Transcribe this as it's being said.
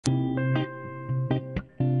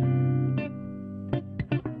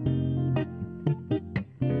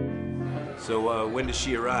So, when does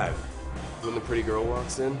she arrive? When the pretty girl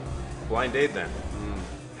walks in? Blind date, then?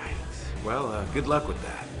 Yikes. Well, good luck with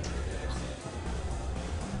that.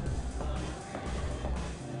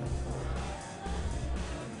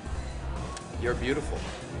 You're beautiful.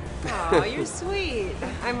 Oh, you're sweet.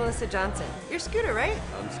 I'm Melissa Johnson. You're Scooter, right?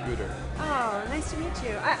 I'm Scooter. Oh, nice to meet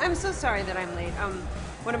you. I'm so sorry that I'm late.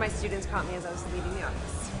 One of my students caught me as I was leaving the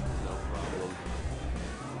office. No problem.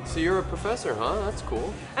 So you're a professor, huh? That's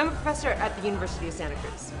cool. I'm a professor at the University of Santa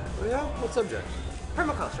Cruz. Oh yeah? What subject?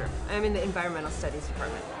 Permaculture. I'm in the environmental studies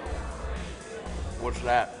department. What's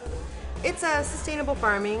that? It's sustainable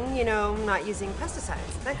farming, you know, not using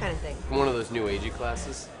pesticides, that kind of thing. One of those new agey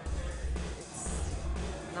classes?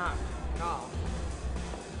 Not at all.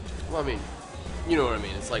 Well, I mean, you know what I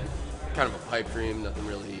mean. It's like kind of a pipe dream, nothing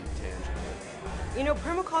really tangible. You know,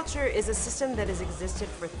 permaculture is a system that has existed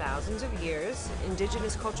for thousands of years.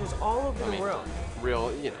 Indigenous cultures all over the world.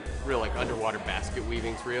 Real, real like underwater basket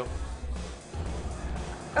weaving's real.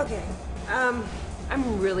 Okay, I'm a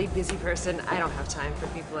really busy person. I don't have time for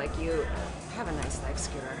people like you. Have a nice life,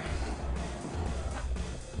 Scooter.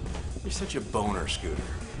 You're such a boner, Scooter.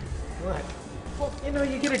 What? Well, you know,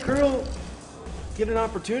 you get a girl, get an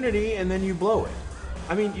opportunity, and then you blow it.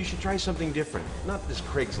 I mean, you should try something different. Not this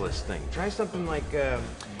Craigslist thing. Try something like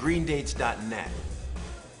greendates.net.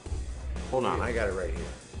 Hold on, I got it right here.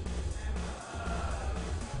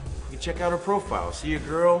 You check out her profile, see a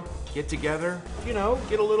girl, get together, you know,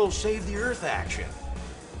 get a little save the earth action.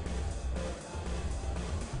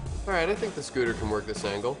 All right, I think the Scooter can work this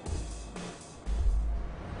angle.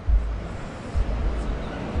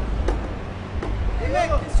 Hey mec,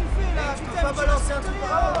 qu'est-ce que tu fais là? Tu peux pas balancer un truc.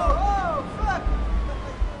 Oh, fuck!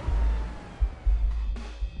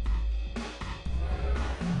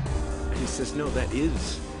 He says, no, that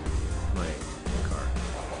is my car.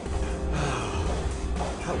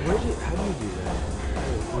 How do you do that?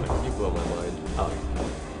 You blow my mind. Oh.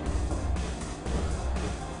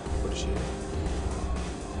 What is she? I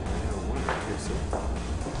don't want to. Here, see?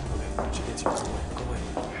 Okay, she gets you. Go away.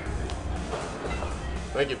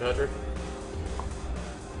 Thank you, Patrick.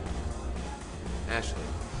 Ashley.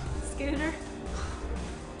 Scooter?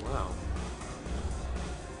 Wow.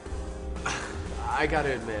 I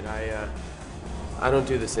gotta admit, I don't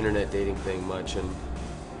do this internet dating thing much, and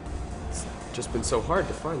it's just been so hard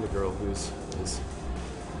to find a girl who's as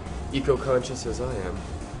eco-conscious as I am,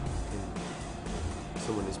 and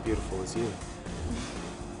someone as beautiful as you.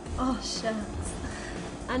 Oh, shucks.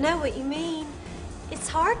 I know what you mean. It's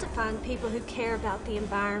hard to find people who care about the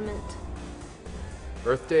environment.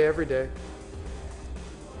 Earth Day every day.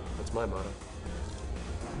 That's my motto.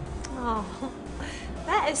 Oh,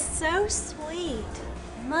 that is so sweet.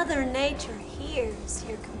 Mother Nature hears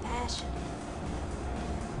your compassion.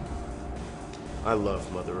 I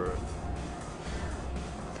love Mother Earth.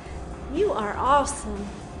 You are awesome.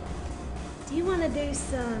 Do you want to do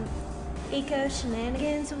some eco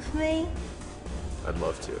shenanigans with me? I'd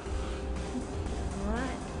love to. All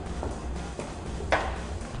right.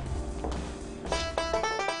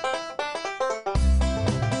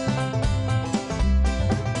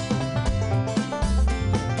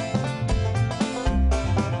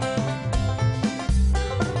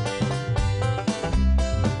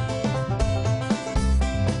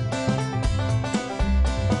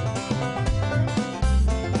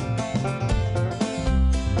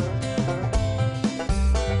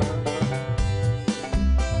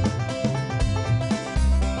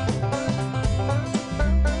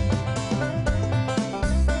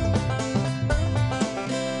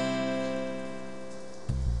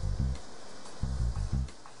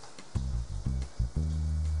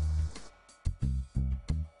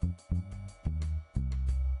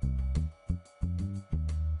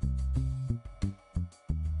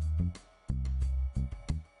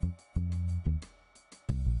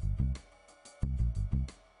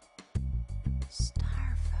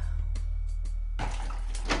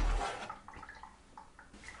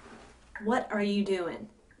 What are you doing?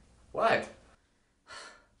 What?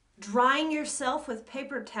 Drying yourself with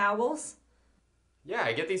paper towels? Yeah,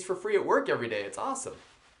 I get these for free at work every day. It's awesome.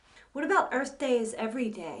 What about Earth Day is every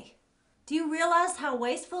day? Do you realize how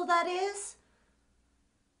wasteful that is?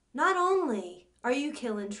 Not only are you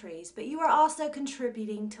killing trees, but you are also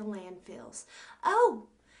contributing to landfills. Oh,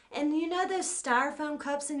 and you know those styrofoam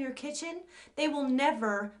cups in your kitchen? They will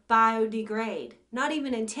never biodegrade, not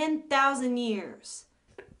even in 10,000 years.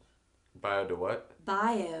 Bio to what?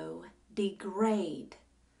 Biodegrade.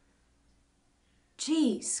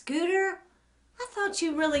 Gee, Scooter, I thought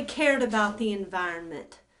you really cared about the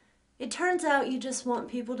environment. It turns out you just want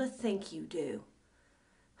people to think you do.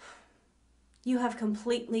 You have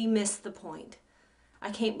completely missed the point.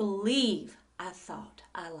 I can't believe I thought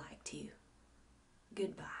I liked you.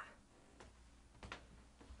 Goodbye.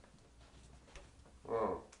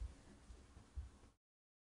 Oh.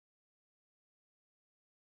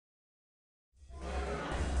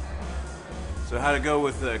 So how'd it go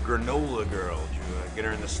with the granola girl? Did you get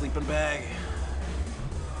her in the sleeping bag?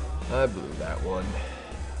 I blew that one.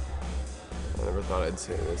 I never thought I'd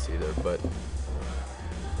say this either, but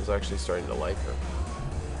I was actually starting to like her.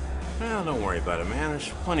 Well, don't worry about it, man. There's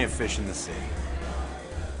plenty of fish in the sea.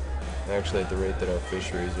 Actually, at the rate that our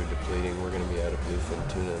fisheries are depleting, we're going to be out of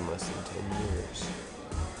bluefin tuna in less than 10 years.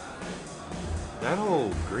 That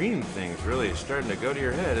whole green thing's really starting to go to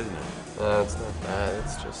your head, isn't it? It's not that.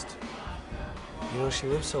 It's just, you know, she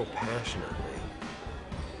lives so passionately.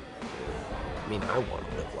 I mean, I want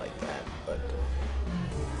to live like that, but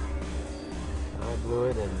I blew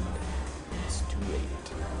it and it's too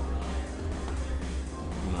late.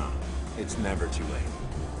 No, it's never too late.